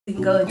We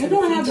can go into it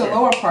don't have the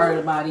lower part of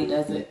the body,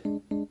 does it?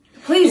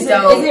 Please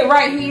don't. Is it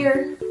right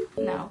here?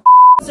 No.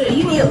 So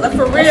you need to look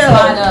for real.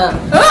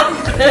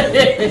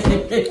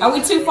 Are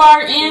we too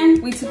far in?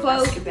 We too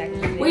close?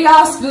 We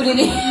all scooted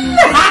in.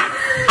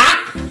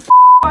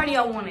 Where do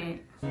y'all want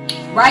it?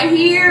 Right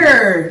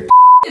here.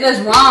 That's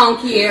wrong,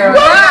 Kiera.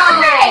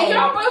 Hey,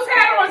 y'all both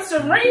had on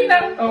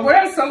Serena. Or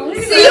where's Selena?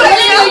 See, you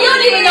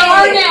don't even know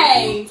her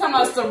name. Talking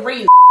about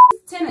Serena.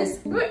 Tennis.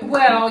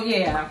 Well,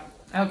 yeah.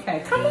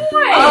 Okay, come on.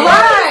 All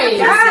right.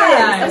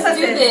 Guys, Let's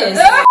do this.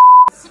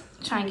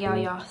 Try and get all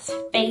y'all's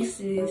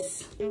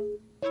faces.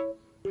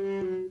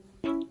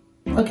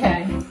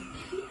 Okay.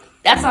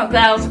 That's how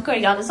glad I was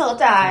recording y'all this whole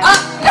time.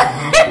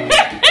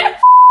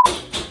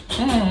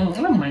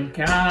 Oh my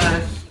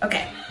gosh.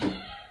 Okay.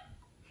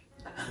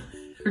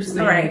 Her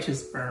sandwich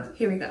is burnt.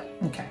 Here we go.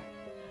 Okay.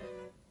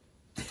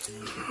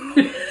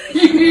 You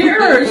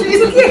hear her?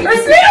 She's getting her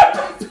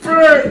sandwich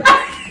burnt.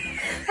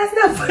 That's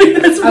not funny.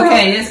 That's wrong.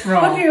 Okay, it's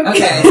wrong.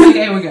 Okay.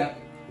 Here we go.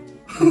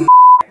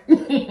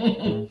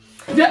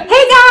 Hey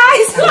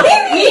guys!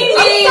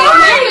 Mimi,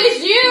 where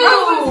is you? That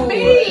was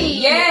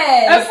me.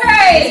 Yes.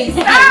 Okay,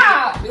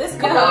 stop. Let's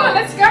go. Come on,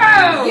 let's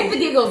go. Get the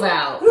giggles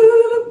out.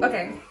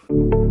 Okay.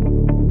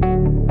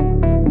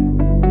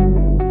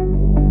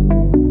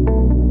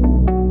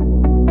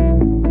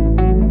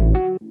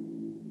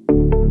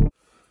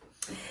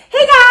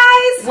 Hey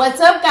guys! What's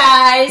up,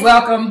 guys?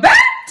 Welcome back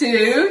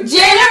to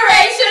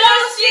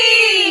Generational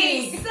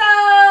Chic.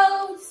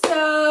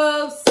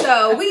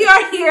 So we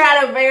are here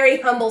at a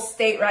very humble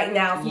state right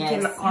now, if you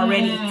can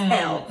already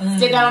tell.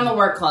 Stick out on the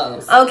work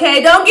clothes.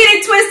 Okay, don't get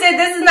it twisted.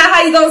 This is not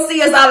how you gonna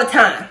see us all the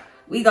time.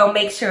 We gonna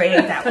make sure it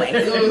ain't that way.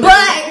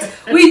 But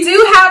we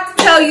do have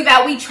to tell you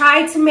that we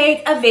tried to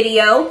make a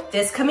video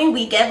this coming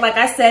weekend, like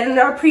I said in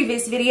our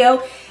previous video,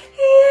 and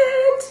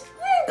it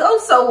didn't go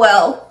so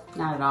well.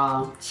 Not at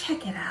all.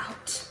 Check it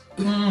out.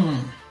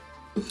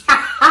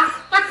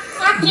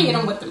 Hit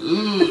them with the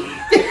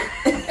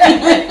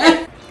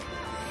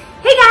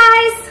Hey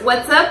guys!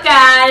 What's up,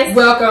 guys?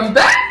 welcome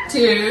back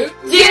to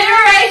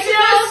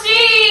Generational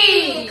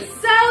Chic.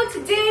 So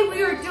today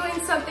we are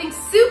doing something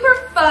super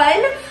fun.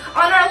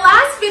 On our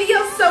last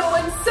video,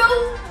 someone so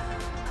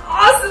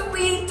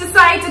awesomely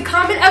decided to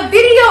comment a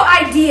video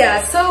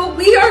idea. So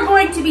we are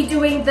going to be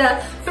doing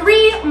the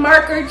 3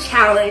 marker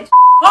challenge.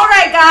 All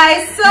right,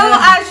 guys, so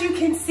as you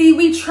can see,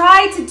 we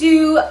tried to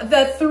do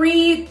the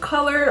 3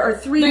 color or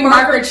 3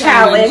 marker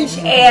challenge,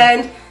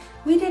 and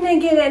we didn't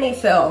get any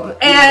film.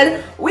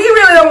 And we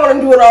really don't want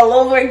to do it all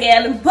over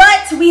again,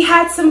 but we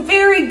had some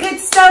very good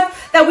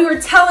stuff that we were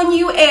telling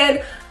you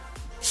and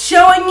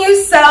showing you.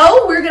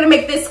 So we're gonna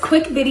make this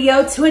quick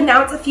video to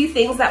announce a few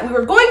things that we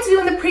were going to do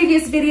in the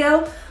previous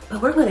video,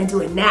 but we're gonna do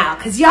it now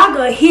because y'all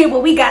gonna hear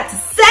what we got to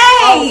say.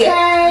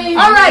 Okay.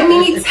 All right,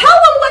 Mimi, tell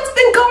them what's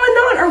been going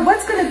on or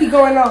what's gonna be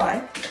going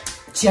on.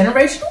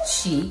 Generational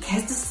Chic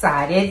has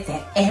decided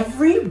that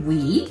every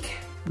week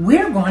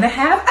we're going to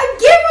have a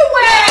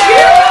giveaway.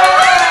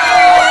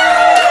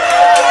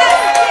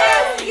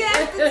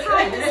 Yes, the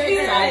time is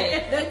here.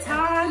 The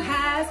time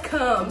has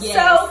come. Yes.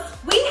 So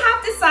we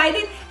have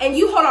decided, and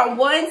you hold on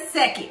 1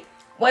 second.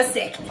 1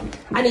 second.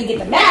 I need to get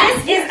the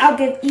mask. I'll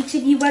give each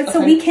of you one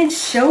so we can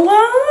show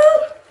them.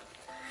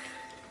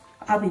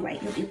 I'll be right,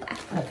 you'll be black.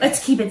 Okay. Let's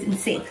keep it in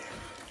sync.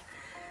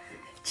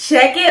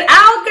 Check it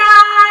out,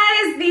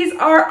 guys. These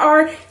are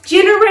our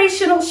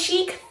Generational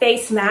Chic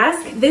face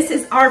mask. This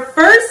is our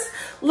first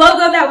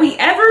logo that we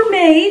ever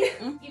made.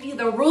 Give you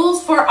the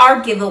rules for our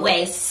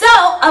giveaway. So,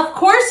 of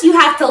course, you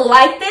have to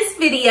like this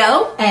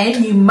video.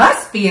 And you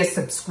must be a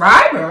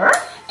subscriber.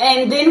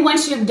 And then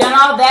once you've done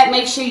all that,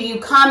 make sure you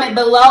comment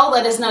below.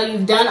 Let us know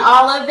you've done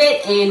all of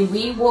it, and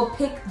we will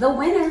pick the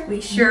winner.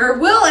 We sure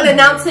will, and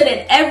announce it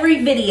in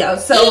every video.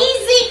 So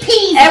easy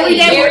peasy. Every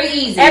day, very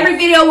easy. Every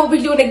video we'll be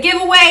doing a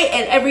giveaway,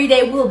 and every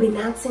day we'll be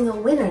announcing a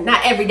winner.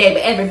 Not every day,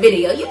 but every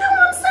video. You know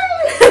what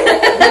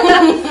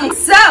I'm saying?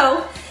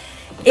 So,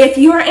 if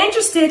you are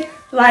interested,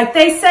 like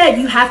they said,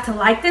 you have to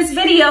like this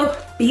video,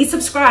 be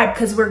subscribed,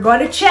 because we're going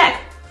to check.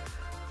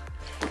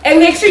 And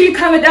make sure you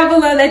comment down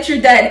below that you're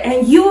done,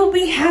 and you will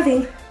be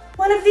having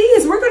one of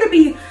these. We're going to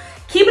be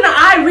keeping an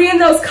eye reading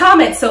those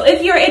comments. So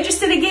if you're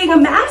interested in getting a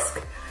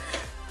mask,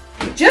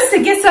 just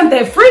to get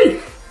something free,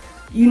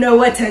 you know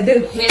what to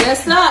do. Hit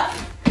us up,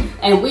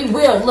 and we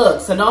will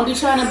look. So don't be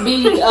trying to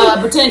be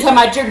pretend talking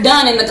about you're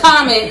done in the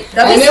comment.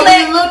 Don't and be then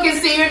slick. we look and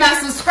see you're not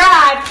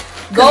subscribed.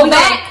 Go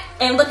back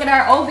and look at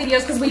our old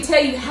videos because we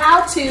tell you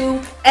how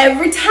to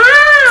Every time.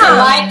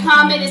 like,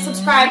 comment, and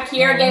subscribe.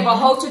 Kiera gave a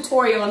whole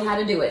tutorial on how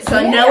to do it.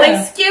 So no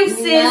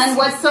excuses. None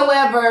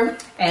whatsoever.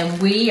 And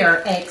we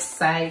are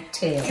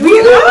excited. We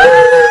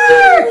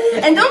are.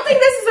 And don't think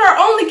this is our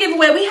only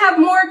giveaway. We have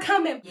more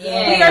coming.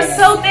 Yes. We are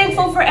so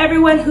thankful for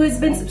everyone who has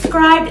been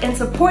subscribed and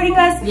supporting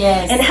us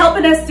and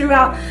helping us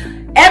throughout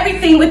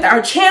everything with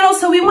our channel.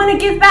 So we want to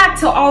give back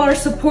to all our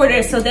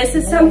supporters. So this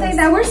is something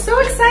that we're so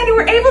excited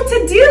we're able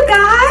to do,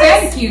 guys.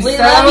 Thank you We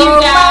so love you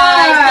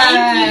guys. much.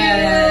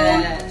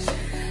 Thank you.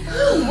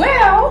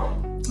 Well,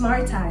 I'm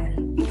already tired.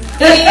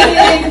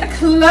 in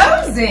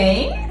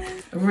closing,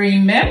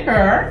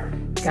 Remember,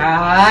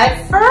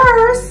 God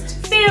first.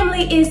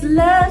 Family is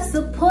love,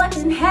 support,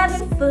 and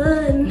having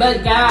fun.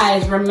 But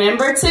guys,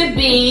 remember to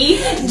be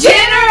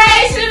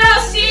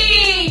Generational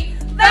Chic.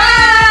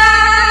 Bye.